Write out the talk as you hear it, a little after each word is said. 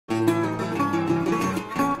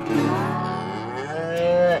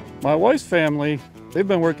My wife's family, they've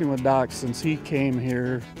been working with Doc since he came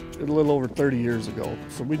here a little over 30 years ago.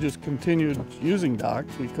 So we just continued using Doc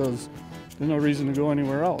because there's no reason to go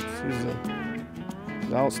anywhere else. He's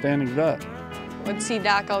an outstanding vet. I would see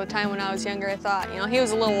Doc all the time when I was younger. I thought, he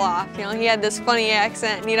was a little off. He had this funny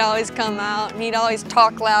accent and he'd always come out and he'd always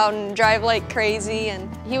talk loud and drive like crazy. And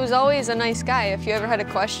he was always a nice guy. If you ever had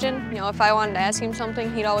a question, if I wanted to ask him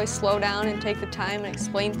something, he'd always slow down and take the time and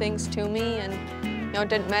explain things to me. And it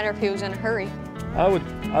didn't matter if he was in a hurry.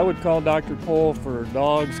 I would call Dr. Pohl for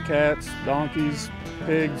dogs, cats, donkeys,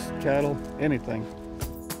 pigs, cattle, anything.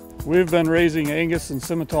 We've been raising Angus and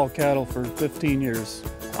Simmental cattle for 15 years.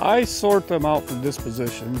 I sort them out for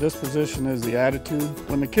disposition. Disposition is the attitude.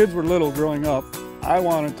 When the kids were little growing up, I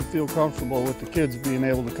wanted to feel comfortable with the kids being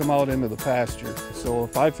able to come out into the pasture. So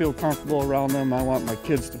if I feel comfortable around them, I want my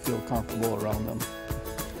kids to feel comfortable around them.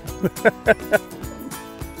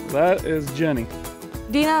 That is Jenny.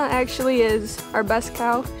 Dena actually is our best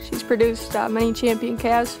cow. She's produced many champion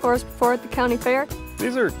calves for us before at the county fair.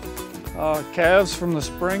 These are calves from the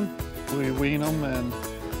spring. We wean them and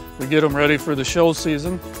we get them ready for the show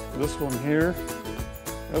season. This one here,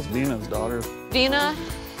 that's Dena's daughter. Dena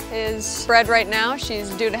is bred right now. She's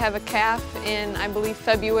due to have a calf in, I believe,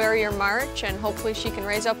 February or March, and hopefully she can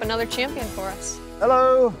raise up another champion for us.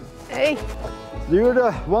 Hello. Hey. You're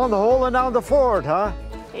the one holding down the fort, huh?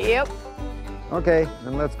 Yep. Okay,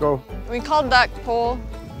 then let's go. We called Doc Pohl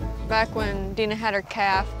back when Dena had her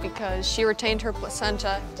calf because she retained her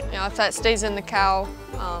placenta. If that stays in the cow,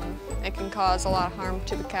 it can cause a lot of harm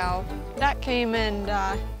to the cow. Doc came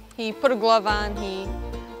and he put a glove on. He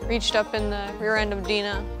reached up in the rear end of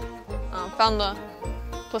Dena, found the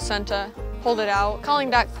placenta, pulled it out. Calling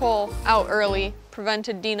Doc Pohl out early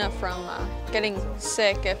prevented Dena from getting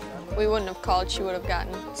sick. If we wouldn't have called, she would have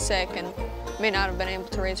gotten sick and may not have been able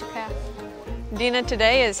to raise her calf. Dena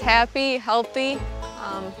today is happy, healthy,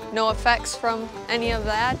 no effects from any of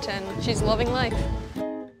that, and she's loving life.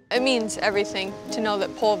 It means everything to know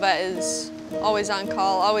that Pohl Vet is always on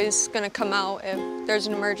call, always going to come out if there's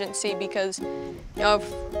an emergency, because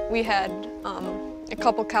if we had a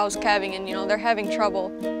couple cows calving and they're having trouble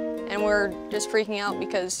and we're just freaking out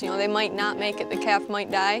because they might not make it, the calf might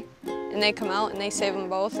die, and they come out and they save them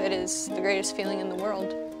both, it is the greatest feeling in the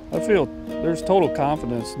world. I feel there's total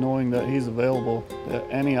confidence knowing that he's available at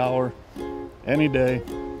any hour, any day,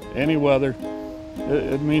 any weather.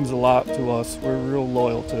 It means a lot to us. We're real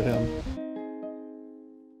loyal to him.